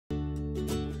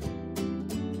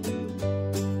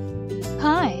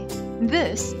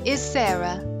This is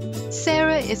Sarah.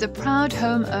 Sarah is a proud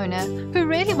homeowner who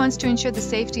really wants to ensure the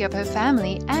safety of her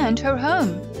family and her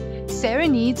home. Sarah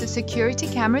needs a security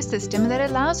camera system that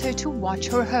allows her to watch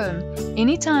her home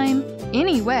anytime,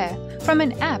 anywhere, from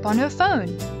an app on her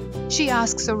phone. She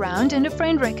asks around and a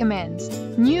friend recommends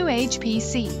NuAge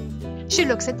PC. She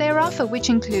looks at their offer, which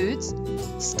includes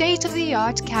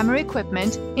state-of-the-art camera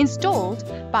equipment installed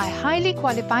by highly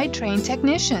qualified trained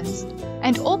technicians,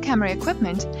 and all camera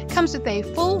equipment comes with a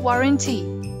full warranty.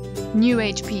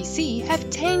 NuAge PC have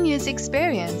 10 years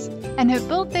experience and have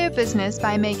built their business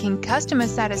by making customer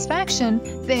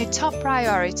satisfaction their top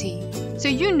priority, so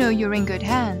you know you're in good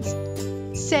hands.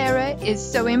 Sarah is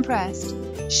so impressed.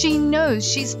 She knows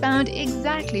she's found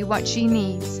exactly what she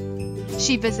needs.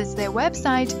 She visits their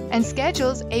website and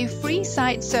schedules a free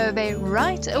site survey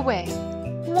right away.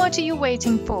 What are you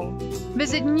waiting for?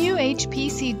 Visit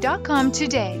nuagepc.com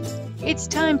today. It's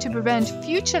time to prevent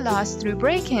future loss through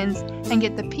break-ins and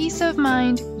get the peace of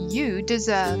mind you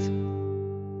deserve.